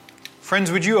Friends,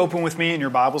 would you open with me in your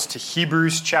Bibles to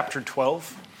Hebrews chapter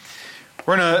 12?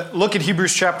 We're going to look at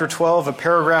Hebrews chapter 12, a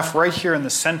paragraph right here in the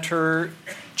center,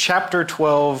 chapter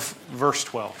 12, verse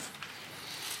 12.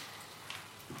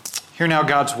 Hear now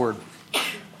God's word.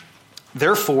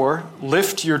 Therefore,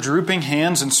 lift your drooping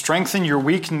hands and strengthen your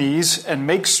weak knees and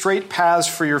make straight paths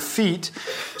for your feet,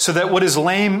 so that what is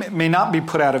lame may not be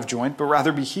put out of joint, but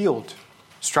rather be healed.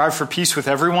 Strive for peace with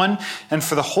everyone and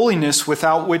for the holiness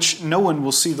without which no one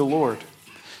will see the Lord.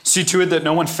 See to it that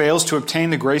no one fails to obtain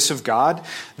the grace of God,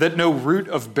 that no root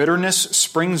of bitterness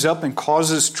springs up and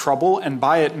causes trouble, and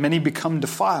by it many become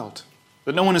defiled.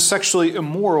 That no one is sexually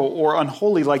immoral or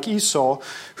unholy like Esau,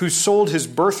 who sold his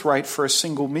birthright for a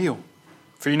single meal.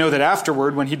 For you know that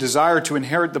afterward, when he desired to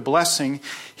inherit the blessing,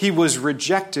 he was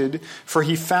rejected, for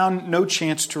he found no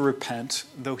chance to repent,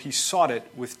 though he sought it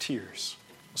with tears.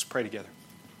 Let's pray together.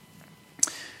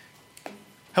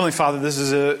 Heavenly Father, this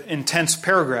is an intense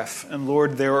paragraph. And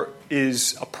Lord, there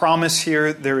is a promise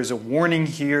here. There is a warning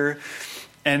here.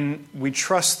 And we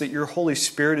trust that your Holy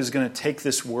Spirit is going to take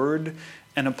this word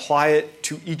and apply it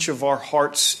to each of our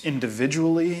hearts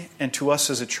individually and to us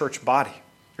as a church body.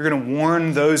 You're going to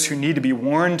warn those who need to be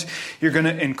warned. You're going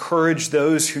to encourage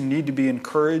those who need to be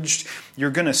encouraged. You're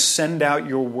going to send out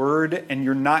your word, and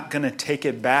you're not going to take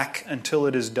it back until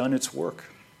it has done its work.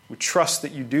 We trust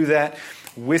that you do that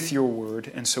with your word,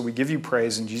 and so we give you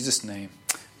praise in Jesus' name.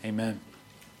 Amen.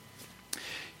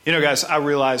 You know, guys, I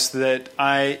realize that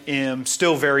I am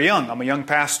still very young. I'm a young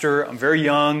pastor. I'm very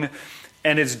young,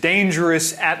 and it's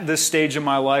dangerous at this stage of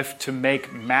my life to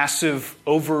make massive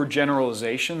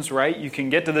overgeneralizations, right? You can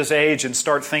get to this age and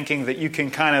start thinking that you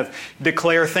can kind of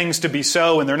declare things to be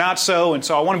so, and they're not so, and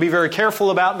so I want to be very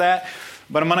careful about that.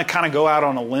 But I'm going to kind of go out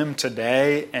on a limb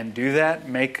today and do that,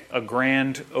 make a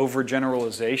grand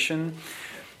overgeneralization.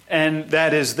 And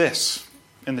that is this.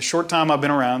 In the short time I've been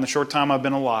around, the short time I've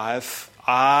been alive,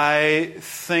 I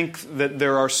think that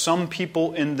there are some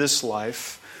people in this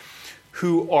life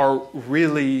who are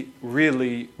really,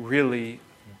 really, really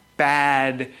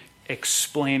bad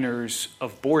explainers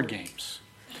of board games.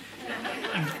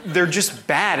 They're just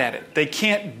bad at it. They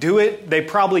can't do it. They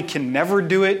probably can never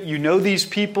do it. You know these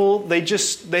people. They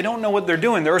don't know what they're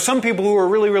doing. There are some people who are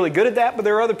really, really good at that, but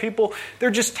there are other people,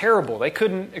 they're just terrible. They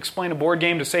couldn't explain a board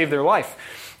game to save their life.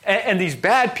 And these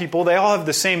bad people, they all have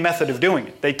the same method of doing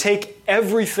it. They take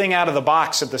everything out of the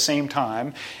box at the same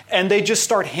time, and they just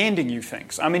start handing you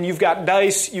things. I mean, you've got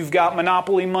dice, you've got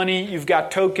Monopoly money, you've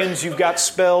got tokens, you've got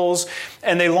spells,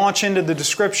 and they launch into the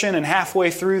description, and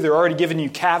halfway through, they're already giving you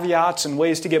caveats and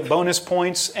ways to get bonus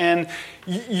points, and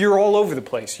you're all over the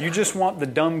place. You just want the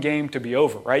dumb game to be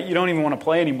over, right? You don't even want to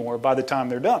play anymore by the time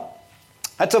they're done.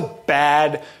 That's a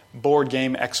bad board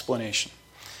game explanation.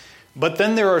 But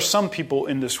then there are some people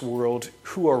in this world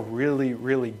who are really,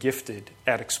 really gifted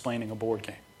at explaining a board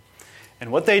game.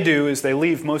 And what they do is they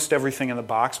leave most everything in the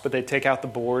box, but they take out the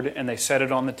board and they set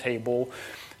it on the table,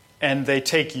 and they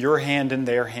take your hand in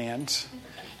their hand,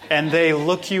 and they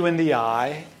look you in the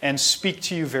eye and speak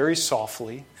to you very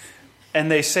softly, and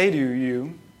they say to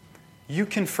you, you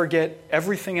can forget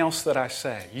everything else that I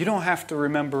say. You don't have to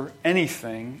remember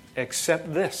anything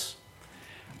except this.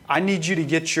 I need you to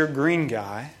get your green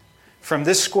guy from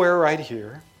this square right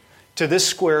here to this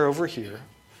square over here.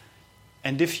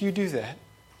 And if you do that,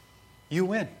 you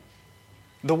win.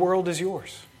 The world is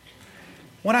yours.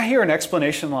 When I hear an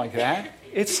explanation like that,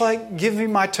 it's like, give me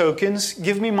my tokens,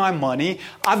 give me my money.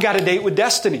 I've got a date with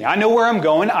destiny. I know where I'm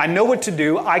going. I know what to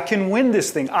do. I can win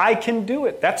this thing. I can do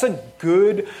it. That's a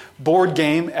good board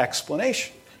game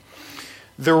explanation.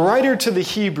 The writer to the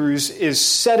Hebrews is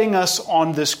setting us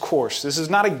on this course. This is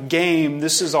not a game.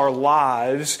 This is our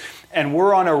lives. And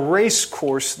we're on a race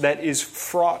course that is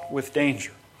fraught with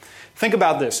danger. Think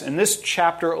about this. In this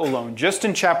chapter alone, just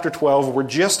in chapter 12, we're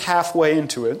just halfway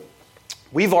into it.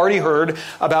 We've already heard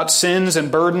about sins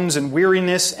and burdens and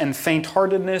weariness and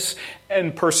faint-heartedness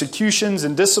and persecutions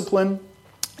and discipline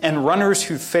and runners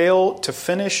who fail to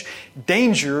finish.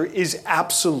 Danger is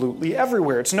absolutely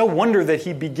everywhere. It's no wonder that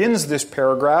he begins this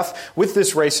paragraph with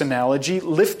this race analogy,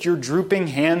 lift your drooping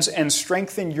hands and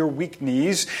strengthen your weak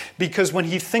knees, because when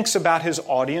he thinks about his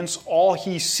audience, all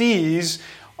he sees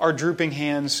are drooping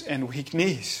hands and weak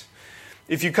knees.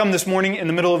 If you come this morning in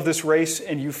the middle of this race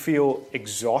and you feel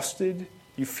exhausted,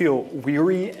 you feel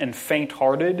weary and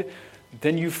faint-hearted,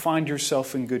 then you find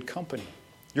yourself in good company.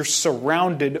 You're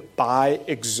surrounded by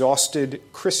exhausted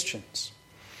Christians.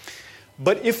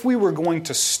 But if we were going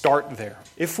to start there,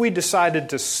 if we decided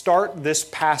to start this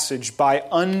passage by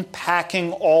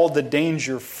unpacking all the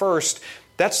danger first,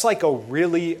 that's like a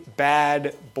really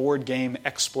bad board game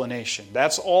explanation.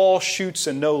 That's all chutes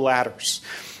and no ladders.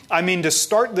 I mean, to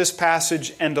start this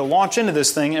passage and to launch into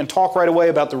this thing and talk right away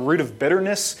about the root of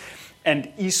bitterness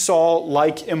and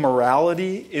Esau-like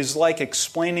immorality is like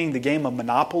explaining the game of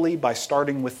Monopoly by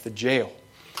starting with the jail.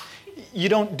 You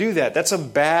don't do that. That's a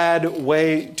bad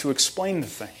way to explain the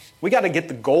thing. We got to get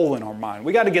the goal in our mind.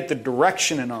 We got to get the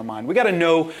direction in our mind. We got to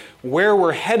know where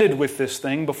we're headed with this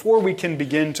thing before we can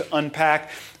begin to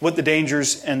unpack what the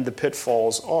dangers and the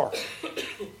pitfalls are.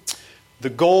 The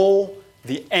goal,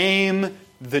 the aim,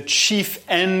 the chief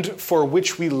end for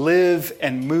which we live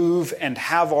and move and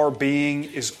have our being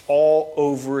is all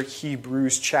over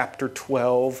Hebrews chapter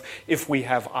 12 if we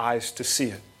have eyes to see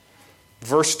it.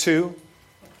 Verse 2,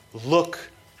 look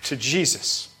to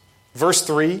Jesus. Verse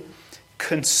 3,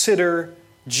 consider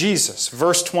Jesus.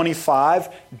 Verse 25,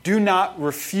 do not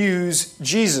refuse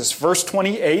Jesus. Verse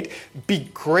 28, be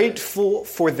grateful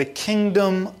for the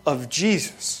kingdom of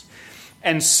Jesus.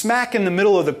 And smack in the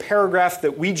middle of the paragraph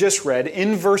that we just read,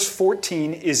 in verse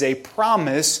 14, is a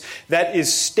promise that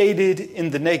is stated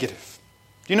in the negative.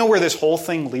 Do you know where this whole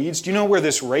thing leads? Do you know where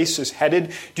this race is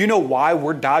headed? Do you know why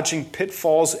we're dodging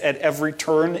pitfalls at every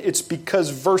turn? It's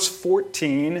because verse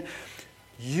 14,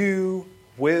 you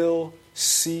will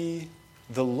see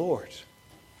the Lord.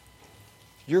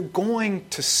 You're going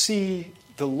to see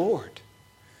the Lord.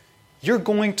 You're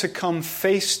going to come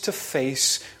face to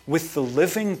face with the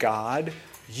living God.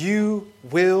 You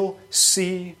will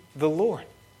see the Lord.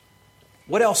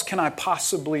 What else can I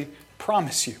possibly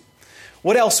promise you?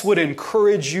 What else would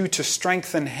encourage you to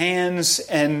strengthen hands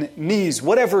and knees?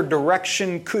 Whatever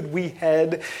direction could we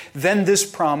head than this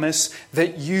promise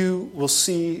that you will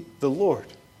see the Lord?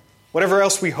 Whatever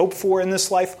else we hope for in this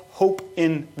life, hope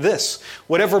in this.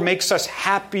 Whatever makes us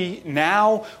happy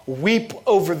now, weep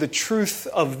over the truth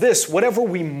of this. Whatever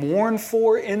we mourn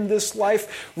for in this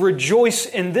life, rejoice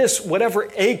in this. Whatever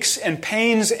aches and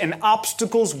pains and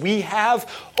obstacles we have,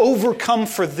 overcome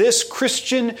for this.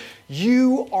 Christian,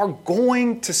 you are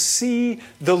going to see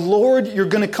the Lord. You're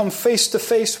going to come face to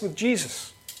face with Jesus.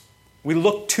 We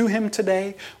look to Him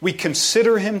today. We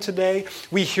consider Him today.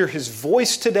 We hear His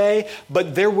voice today.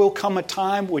 But there will come a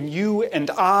time when you and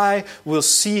I will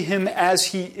see Him as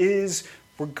He is.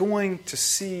 We're going to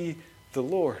see the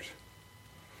Lord.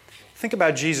 Think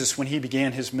about Jesus when He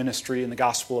began His ministry in the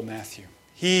Gospel of Matthew.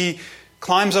 He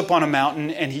climbs up on a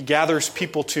mountain and He gathers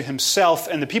people to Himself.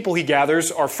 And the people He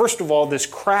gathers are, first of all, this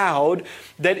crowd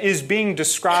that is being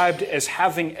described as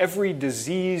having every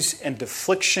disease and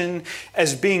affliction,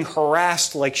 as being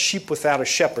harassed like sheep without a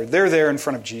shepherd. They're there in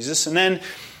front of Jesus. And then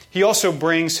He also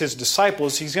brings His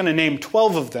disciples. He's going to name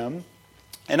 12 of them.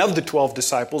 And of the 12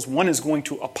 disciples, one is going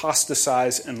to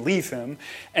apostatize and leave Him,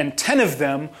 and 10 of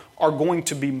them are going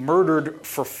to be murdered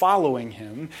for following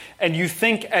Him. And you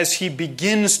think as He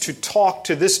begins to talk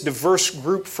to this diverse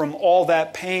group from all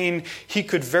that pain, He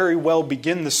could very well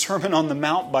begin the Sermon on the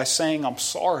Mount by saying, I'm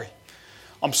sorry.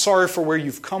 I'm sorry for where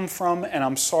you've come from, and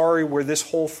I'm sorry where this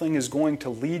whole thing is going to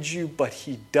lead you. But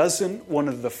He doesn't. One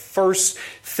of the first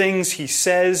things He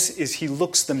says is He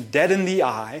looks them dead in the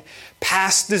eye,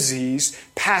 past disease,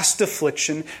 past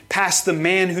affliction, past the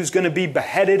man who's going to be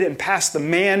beheaded, and past the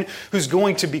man who's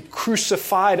going to be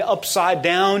crucified upside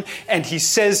down. And He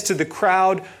says to the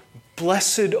crowd,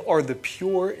 blessed are the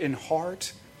pure in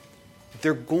heart.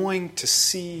 They're going to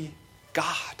see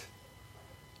God.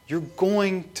 You're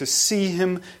going to see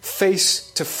Him face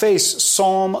to face.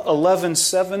 Psalm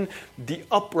 11:7, the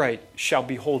upright shall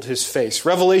behold His face.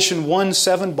 Revelation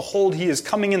 1:7, behold, He is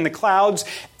coming in the clouds.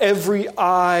 Every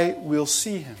eye will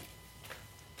see Him.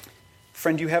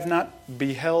 Friend, you have not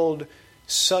beheld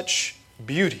such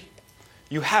beauty.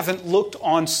 You haven't looked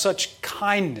on such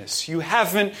kindness. You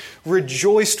haven't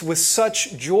rejoiced with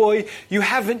such joy. You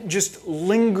haven't just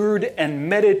lingered and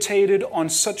meditated on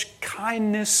such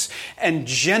kindness and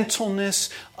gentleness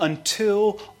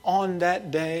until on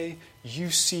that day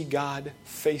you see God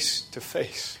face to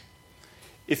face.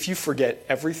 If you forget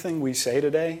everything we say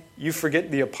today, you forget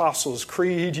the Apostles'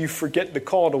 Creed, you forget the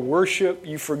call to worship,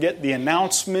 you forget the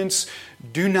announcements,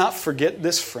 do not forget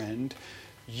this, friend.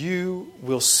 You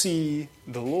will see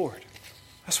the Lord.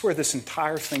 That's where this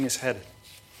entire thing is headed.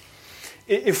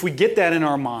 If we get that in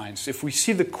our minds, if we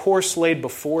see the course laid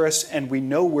before us and we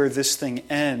know where this thing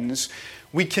ends,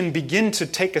 we can begin to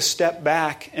take a step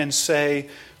back and say,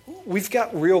 we've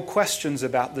got real questions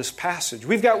about this passage.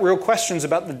 We've got real questions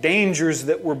about the dangers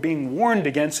that we're being warned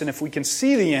against. And if we can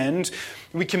see the end,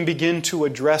 we can begin to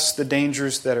address the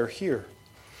dangers that are here.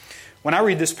 When I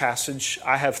read this passage,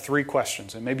 I have 3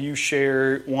 questions, and maybe you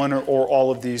share one or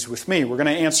all of these with me. We're going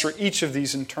to answer each of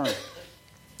these in turn.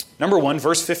 Number 1,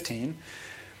 verse 15,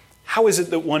 how is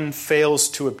it that one fails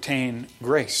to obtain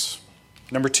grace?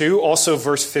 Number 2, also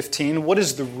verse 15, what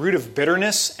is the root of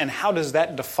bitterness and how does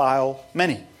that defile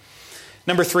many?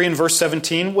 Number 3, in verse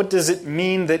 17, what does it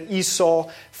mean that Esau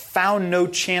found no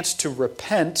chance to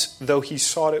repent, though he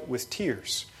sought it with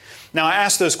tears? Now, I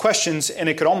asked those questions, and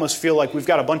it could almost feel like we've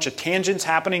got a bunch of tangents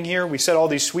happening here. We said all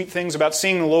these sweet things about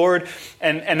seeing the Lord,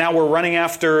 and now we're running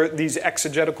after these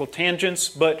exegetical tangents.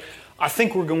 But I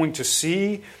think we're going to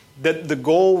see that the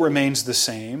goal remains the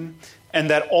same, and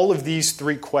that all of these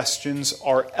 3 questions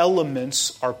are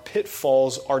elements, are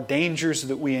pitfalls, are dangers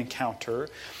that we encounter.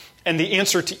 And the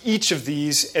answer to each of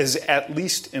these is, at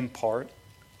least in part,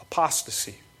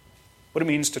 apostasy. What it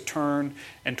means to turn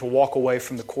and to walk away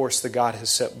from the course that God has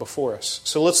set before us.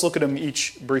 So let's look at them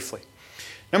each briefly.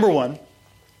 Number 1,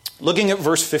 looking at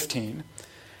verse 15,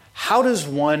 how does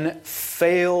one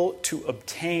fail to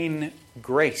obtain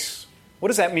grace? What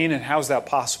does that mean and how is that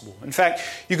possible? In fact,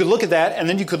 you could look at that and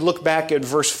then you could look back at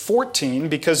verse 14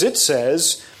 because it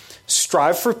says,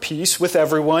 strive for peace with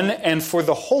everyone and for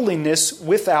the holiness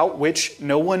without which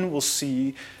no one will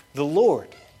see the Lord.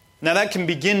 Now that can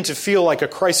begin to feel like a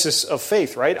crisis of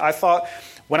faith, right? I thought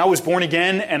when I was born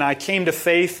again and I came to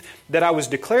faith that I was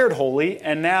declared holy,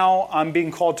 and now I'm being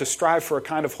called to strive for a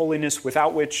kind of holiness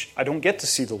without which I don't get to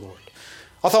see the Lord.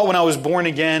 I thought when I was born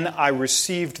again I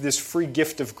received this free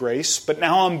gift of grace, but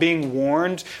now I'm being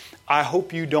warned, I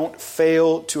hope you don't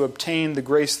fail to obtain the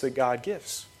grace that God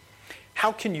gives.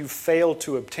 How can you fail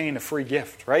to obtain a free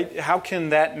gift, right? How can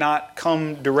that not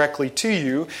come directly to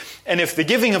you? And if the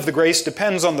giving of the grace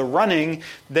depends on the running,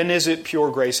 then is it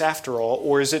pure grace after all,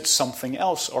 or is it something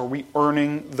else? Are we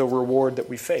earning the reward that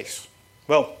we face?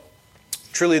 Well,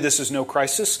 truly this is no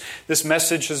crisis. This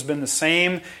message has been the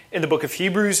same in the book of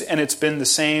Hebrews, and it's been the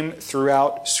same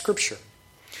throughout Scripture.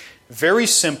 Very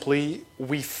simply,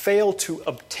 we fail to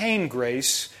obtain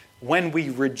grace when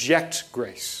we reject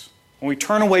grace. When we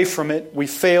turn away from it, we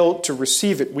fail to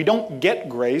receive it. We don't get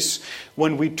grace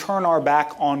when we turn our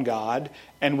back on God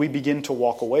and we begin to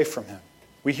walk away from Him.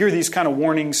 We hear these kind of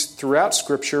warnings throughout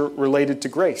Scripture related to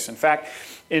grace. In fact,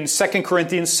 in 2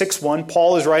 Corinthians 6:1,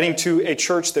 Paul is writing to a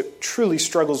church that truly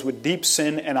struggles with deep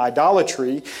sin and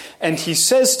idolatry, and he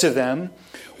says to them,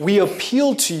 "We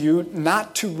appeal to you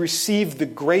not to receive the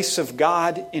grace of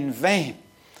God in vain."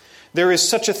 There is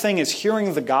such a thing as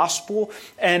hearing the gospel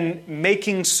and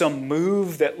making some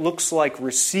move that looks like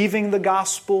receiving the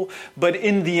gospel, but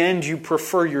in the end you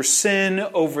prefer your sin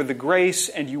over the grace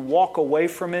and you walk away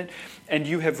from it and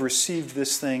you have received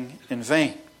this thing in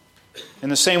vain. In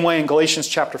the same way, in Galatians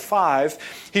chapter 5,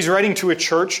 he's writing to a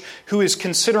church who is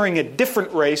considering a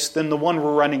different race than the one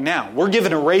we're running now. We're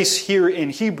given a race here in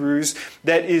Hebrews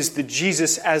that is the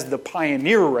Jesus as the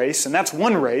pioneer race, and that's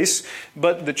one race,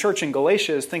 but the church in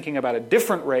Galatia is thinking about a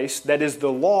different race that is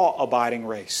the law-abiding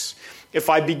race. If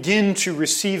I begin to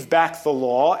receive back the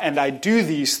law and I do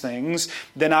these things,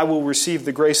 then I will receive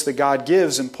the grace that God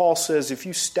gives. And Paul says, if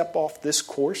you step off this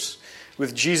course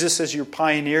with Jesus as your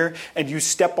pioneer, and you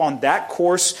step on that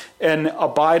course and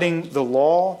abiding the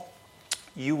law,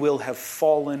 you will have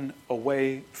fallen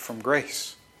away from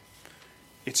grace.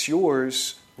 It's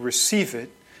yours, receive it,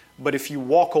 but if you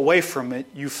walk away from it,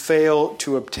 you fail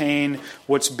to obtain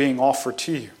what's being offered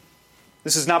to you.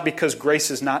 This is not because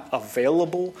grace is not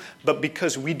available, but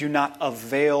because we do not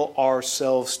avail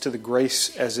ourselves to the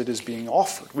grace as it is being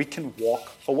offered. We can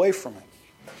walk away from it.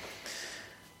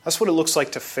 That's what it looks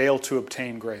like to fail to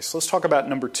obtain grace. Let's talk about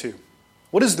number 2.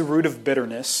 What is the root of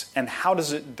bitterness and how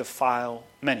does it defile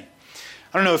many?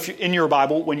 I don't know if in your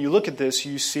Bible, when you look at this,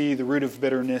 you see the root of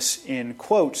bitterness in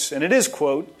quotes. And it is a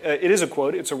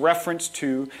quote. It's a reference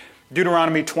to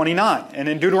Deuteronomy 29. And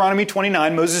in Deuteronomy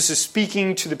 29, Moses is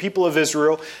speaking to the people of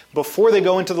Israel before they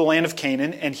go into the land of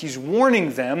Canaan, and he's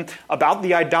warning them about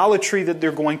the idolatry that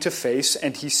they're going to face.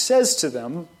 And he says to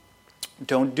them,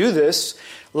 don't do this,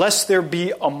 lest there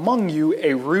be among you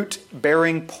a root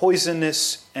bearing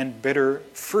poisonous and bitter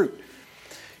fruit.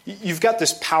 You've got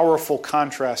this powerful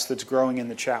contrast that's growing in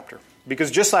the chapter.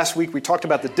 Because just last week we talked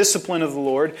about the discipline of the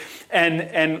Lord,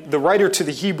 and the writer to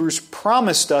the Hebrews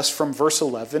promised us from verse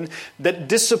 11 that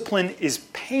discipline is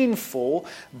painful,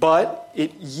 but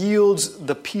it yields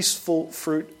the peaceful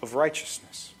fruit of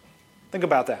righteousness. Think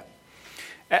about that.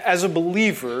 As a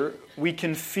believer, we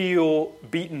can feel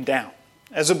beaten down.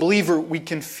 As a believer, we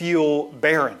can feel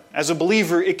barren. As a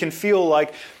believer, it can feel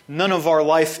like none of our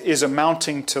life is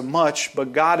amounting to much,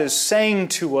 but God is saying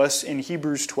to us in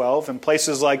Hebrews 12 and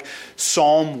places like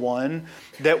Psalm 1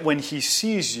 that when He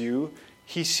sees you,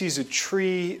 He sees a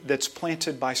tree that's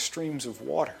planted by streams of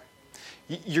water.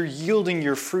 You're yielding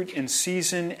your fruit in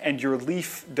season, and your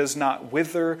leaf does not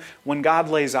wither. When God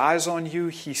lays eyes on you,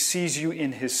 he sees you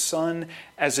in his Son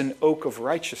as an oak of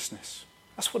righteousness.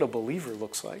 That's what a believer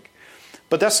looks like.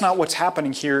 But that's not what's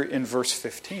happening here in verse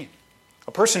 15.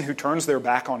 A person who turns their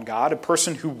back on God, a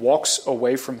person who walks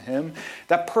away from him,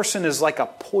 that person is like a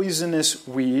poisonous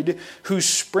weed who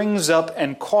springs up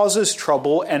and causes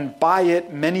trouble, and by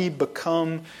it many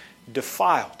become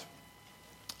defiled.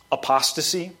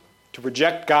 Apostasy, to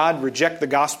reject God, reject the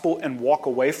gospel, and walk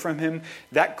away from him,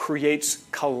 that creates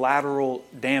collateral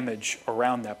damage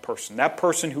around that person. That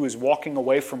person who is walking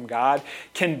away from God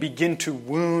can begin to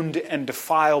wound and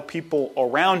defile people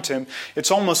around him.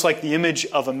 It's almost like the image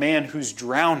of a man who's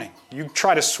drowning. You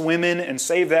try to swim in and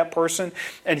save that person,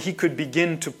 and he could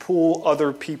begin to pull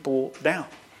other people down.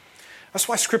 That's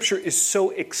why Scripture is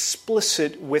so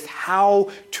explicit with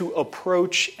how to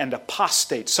approach and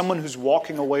apostate, someone who's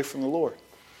walking away from the Lord.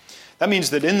 That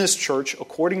means that in this church,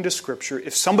 according to Scripture,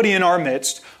 if somebody in our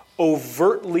midst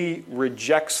overtly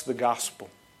rejects the gospel,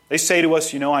 they say to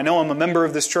us, I know I'm a member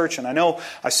of this church, and I know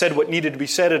I said what needed to be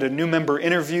said at a new member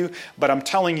interview, but I'm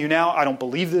telling you now, I don't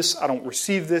believe this, I don't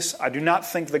receive this, I do not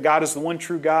think that God is the one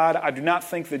true God, I do not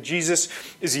think that Jesus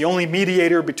is the only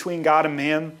mediator between God and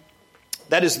man.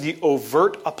 That is the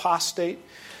overt apostate,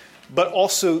 but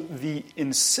also the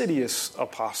insidious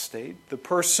apostate, the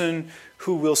person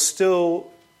who will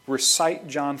still recite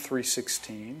John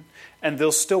 3:16, and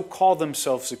they'll still call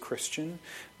themselves a Christian,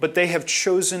 but they have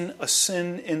chosen a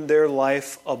sin in their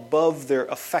life above their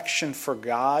affection for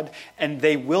God, and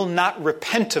they will not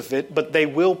repent of it, but they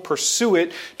will pursue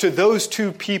it. To those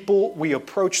two people, we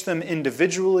approach them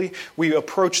individually, we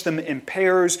approach them in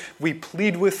pairs, we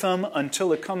plead with them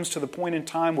until it comes to the point in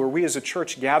time where we as a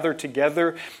church gather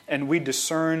together and we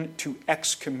discern to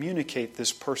excommunicate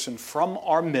this person from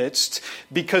our midst,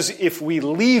 because if we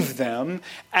leave them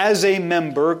as a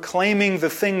member claiming the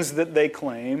things that they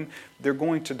claim, they're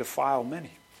going to defile many.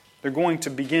 They're going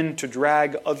to begin to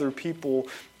drag other people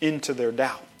into their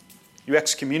doubt. You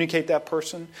excommunicate that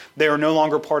person. They are no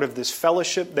longer part of this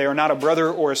fellowship. They are not a brother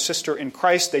or a sister in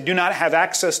Christ. They do not have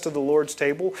access to the Lord's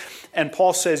table. And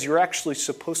Paul says you're actually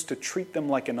supposed to treat them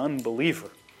like an unbeliever,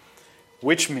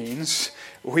 which means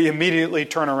we immediately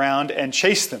turn around and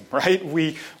chase them, right?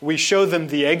 We show them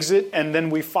the exit, and then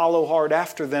we follow hard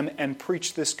after them and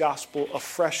preach this gospel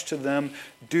afresh to them.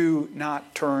 Do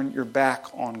not turn your back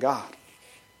on God.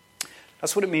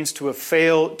 That's what it means to have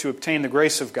failed to obtain the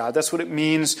grace of God. That's what it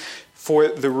means for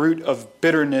the root of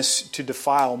bitterness to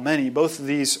defile many. Both of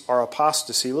these are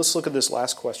apostasy. Let's look at this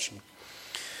last question.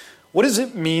 What does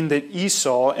it mean that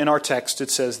Esau, in our text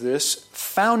it says this,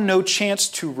 found no chance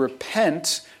to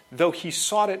repent, though he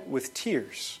sought it with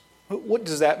tears? What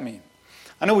does that mean?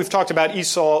 I know we've talked about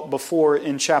Esau before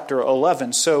in chapter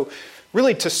 11, so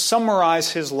really to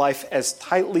summarize his life as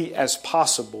tightly as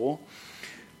possible,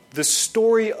 the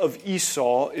story of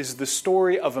Esau is the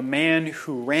story of a man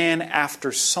who ran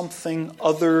after something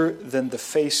other than the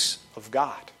face of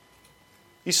God.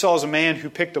 Esau is a man who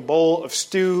picked a bowl of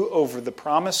stew over the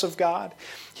promise of God.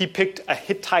 He picked a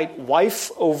Hittite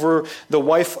wife over the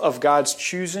wife of God's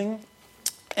choosing.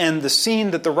 And the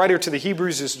scene that the writer to the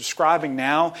Hebrews is describing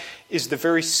now is the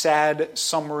very sad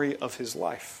summary of his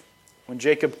life. When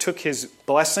Jacob took his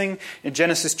blessing in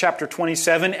Genesis chapter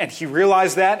 27, and he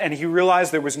realized that, and he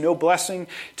realized there was no blessing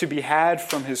to be had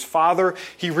from his father,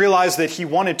 he realized that he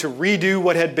wanted to redo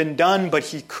what had been done, but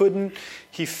he couldn't.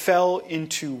 He fell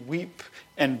into weep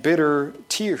and bitter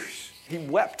tears. He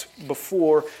wept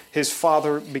before his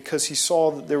father because he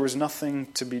saw that there was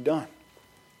nothing to be done.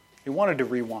 He wanted to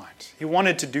rewind. He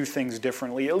wanted to do things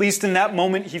differently. At least in that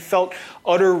moment, he felt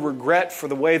utter regret for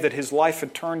the way that his life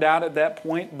had turned out at that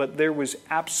point, but there was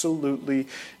absolutely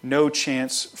no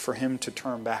chance for him to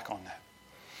turn back on that.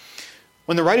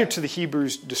 When the writer to the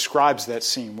Hebrews describes that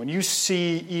scene, when you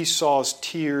see Esau's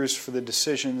tears for the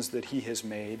decisions that he has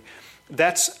made,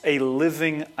 that's a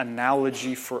living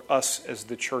analogy for us as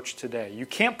the church today. You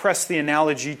can't press the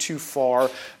analogy too far,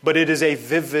 but it is a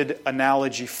vivid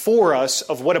analogy for us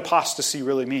of what apostasy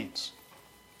really means.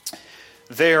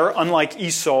 There, unlike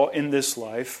Esau in this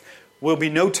life, will be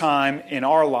no time in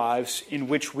our lives in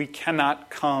which we cannot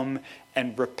come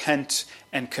and repent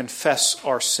and confess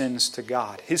our sins to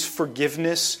God. His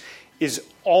forgiveness is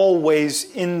always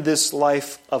in this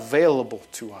life available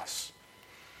to us.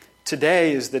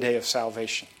 Today is the day of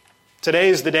salvation. Today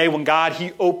is the day when God,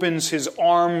 He opens His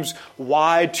arms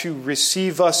wide to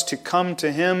receive us, to come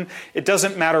to Him. It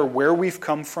doesn't matter where we've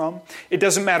come from. It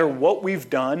doesn't matter what we've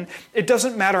done. It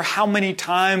doesn't matter how many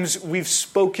times we've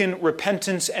spoken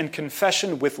repentance and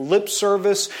confession with lip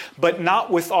service, but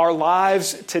not with our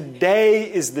lives. Today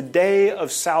is the day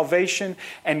of salvation,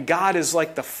 and God is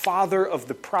like the father of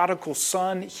the prodigal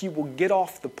son. He will get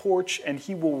off the porch and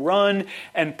He will run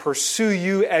and pursue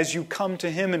you as you come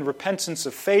to Him in repentance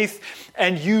of faith.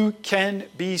 And you can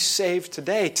be saved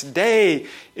today. Today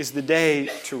is the day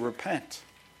to repent.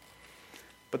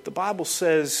 But the Bible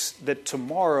says that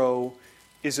tomorrow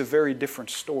is a very different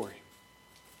story.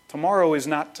 Tomorrow is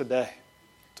not today.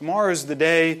 Tomorrow is the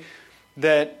day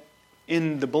that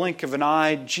in the blink of an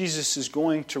eye, Jesus is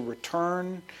going to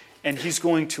return and He's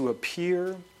going to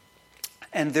appear.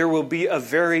 And there will be a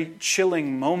very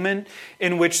chilling moment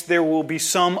in which there will be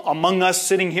some among us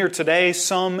sitting here today,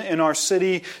 some in our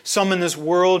city, some in this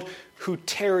world, who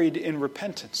tarried in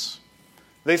repentance.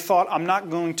 They thought, I'm not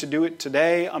going to do it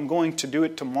today. I'm going to do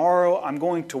it tomorrow. I'm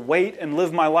going to wait and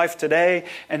live my life today,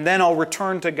 and then I'll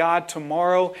return to God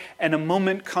tomorrow. And a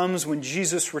moment comes when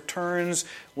Jesus returns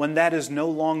when that is no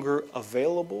longer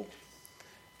available.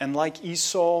 And like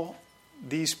Esau,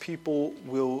 these people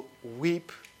will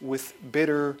weep with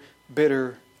bitter,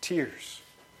 bitter tears.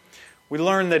 We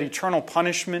learn that eternal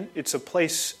punishment, it's a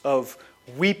place of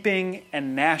weeping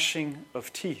and gnashing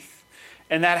of teeth.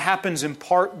 And that happens in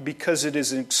part because it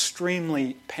is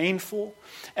extremely painful.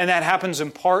 And that happens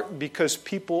in part because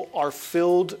people are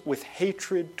filled with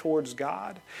hatred towards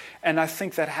God. And I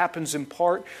think that happens in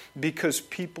part because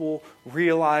people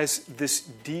realize this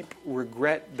deep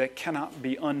regret that cannot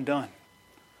be undone.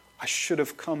 I should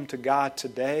have come to God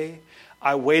today.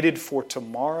 I waited for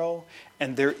tomorrow,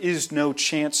 and there is no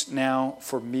chance now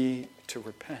for me to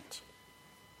repent.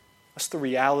 That's the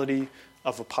reality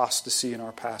of apostasy in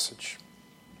our passage.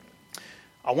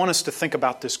 I want us to think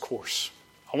about this course.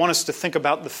 I want us to think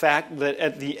about the fact that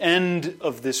at the end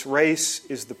of this race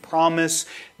is the promise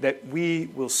that we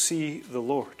will see the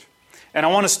Lord. And I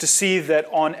want us to see that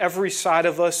on every side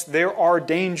of us there are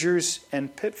dangers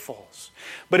and pitfalls.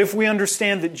 But if we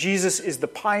understand that Jesus is the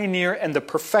pioneer and the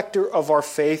perfecter of our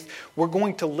faith, we're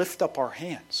going to lift up our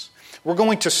hands. We're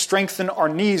going to strengthen our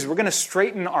knees. We're going to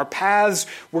straighten our paths.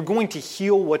 We're going to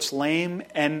heal what's lame,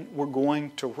 and we're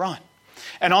going to run.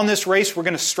 And on this race, we're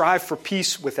going to strive for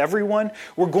peace with everyone.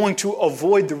 We're going to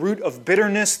avoid the root of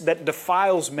bitterness that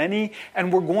defiles many.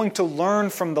 And we're going to learn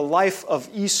from the life of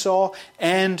Esau.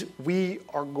 And we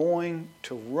are going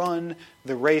to run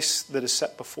the race that is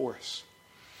set before us.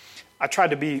 I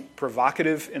tried to be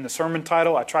provocative in the sermon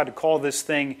title. I tried to call this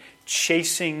thing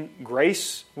Chasing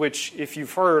Grace, which if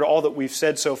you've heard all that we've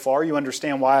said so far, you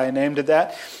understand why I named it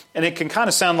that. And it can kind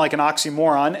of sound like an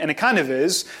oxymoron, and it kind of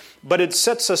is. But it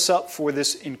sets us up for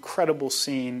this incredible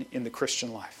scene in the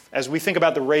Christian life as we think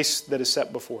about the race that is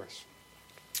set before us.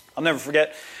 I'll never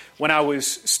forget when I was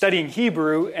studying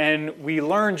Hebrew, and we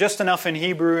learned just enough in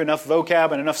Hebrew, enough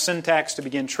vocab and enough syntax to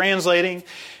begin translating.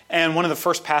 And one of the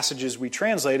first passages we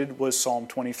translated was Psalm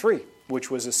 23, which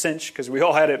was a cinch because we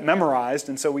all had it memorized,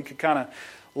 and so we could kind of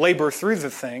labor through the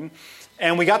thing.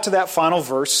 And we got to that final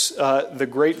verse, the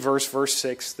great verse, verse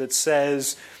 6, that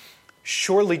says,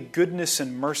 "Surely goodness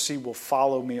and mercy will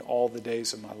follow me all the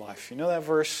days of my life." You know that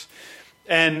verse?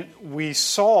 And we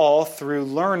saw through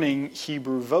learning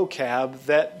Hebrew vocab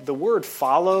that the word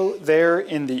follow there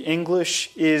in the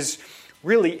English is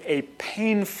really a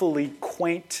painfully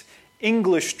quaint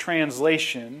English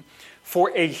translation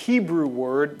for a Hebrew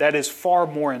word that is far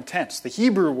more intense. The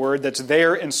Hebrew word that's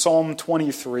there in Psalm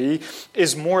 23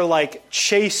 is more like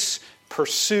chase,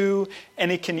 pursue,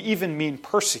 and it can even mean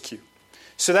persecute.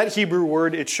 So that Hebrew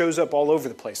word, it shows up all over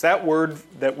the place. That word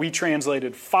that we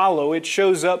translated follow, it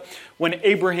shows up when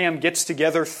Abraham gets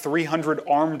together 300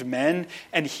 armed men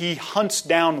and he hunts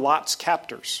down Lot's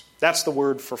captors. That's the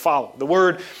word for follow. The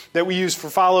word that we use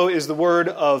for follow is the word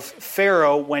of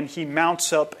Pharaoh when he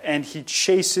mounts up and he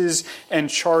chases and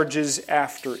charges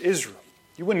after Israel.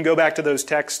 You wouldn't go back to those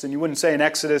texts and you wouldn't say in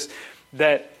Exodus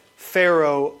that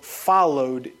Pharaoh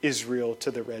followed Israel to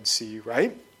the Red Sea,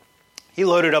 right? He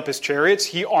loaded up his chariots,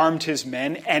 he armed his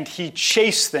men, and he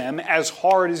chased them as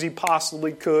hard as he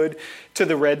possibly could to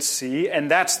the Red Sea.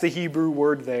 And that's the Hebrew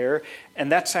word there.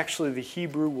 And that's actually the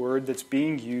Hebrew word that's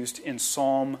being used in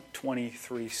Psalm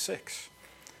 23:6.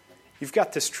 You've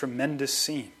got this tremendous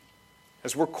scene.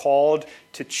 As we're called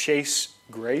to chase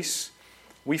grace,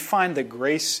 we find that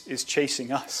grace is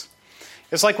chasing us.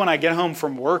 It's like when I get home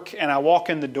from work and I walk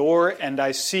in the door and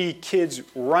I see kids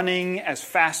running as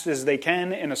fast as they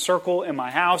can in a circle in my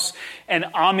house, and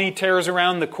Ami tears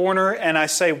around the corner and I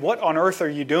say, "What on earth are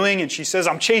you doing?" And she says,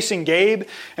 "I'm chasing Gabe."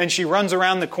 And she runs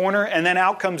around the corner, and then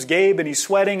out comes Gabe, and he's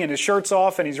sweating and his shirt's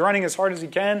off and he's running as hard as he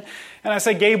can. And I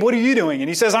say, "Gabe, what are you doing?" And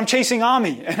he says, "I'm chasing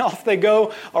Ami." And off they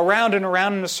go around and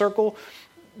around in a circle.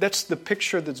 That's the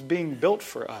picture that's being built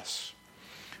for us.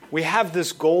 We have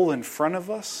this goal in front of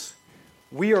us.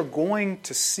 We are going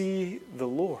to see the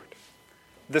Lord.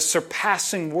 The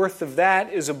surpassing worth of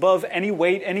that is above any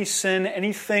weight, any sin,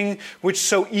 anything which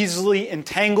so easily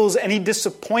entangles, any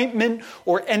disappointment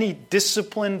or any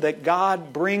discipline that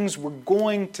God brings. We're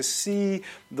going to see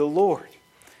the Lord.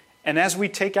 And as we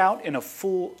take out in a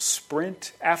full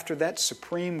sprint after that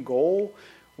supreme goal,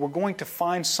 we're going to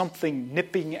find something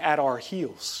nipping at our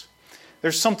heels.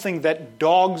 There's something that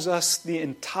dogs us the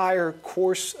entire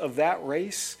course of that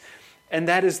race. And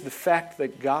that is the fact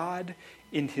that God,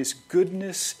 in His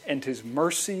goodness and His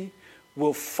mercy,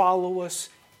 will follow us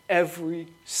every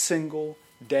single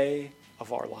day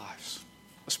of our lives.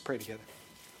 Let's pray together.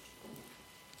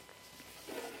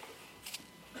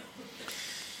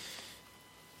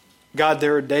 God,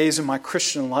 there are days in my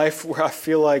Christian life where I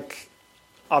feel like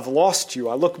I've lost you.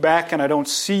 I look back and I don't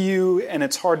see you, and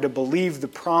it's hard to believe the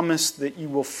promise that you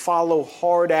will follow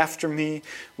hard after me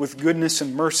with goodness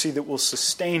and mercy that will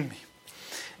sustain me.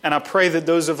 And I pray that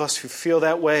those of us who feel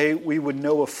that way, we would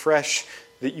know afresh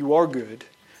that you are good,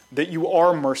 that you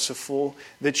are merciful,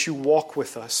 that you walk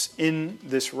with us in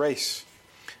this race.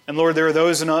 And Lord, there are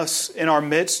those in us in our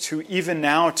midst who even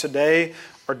now today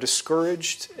are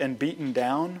discouraged and beaten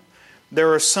down.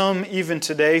 There are some even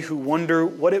today who wonder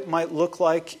what it might look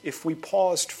like if we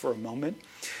paused for a moment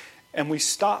and we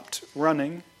stopped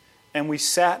running and we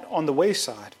sat on the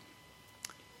wayside.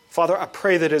 Father, I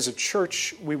pray that as a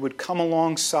church we would come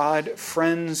alongside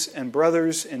friends and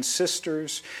brothers and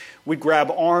sisters. We'd grab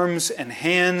arms and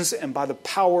hands, and by the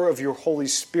power of your Holy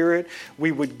Spirit, we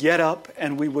would get up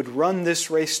and we would run this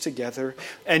race together,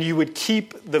 and you would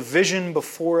keep the vision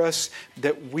before us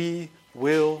that we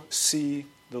will see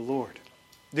the Lord.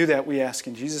 Do that, we ask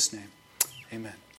in Jesus' name. Amen.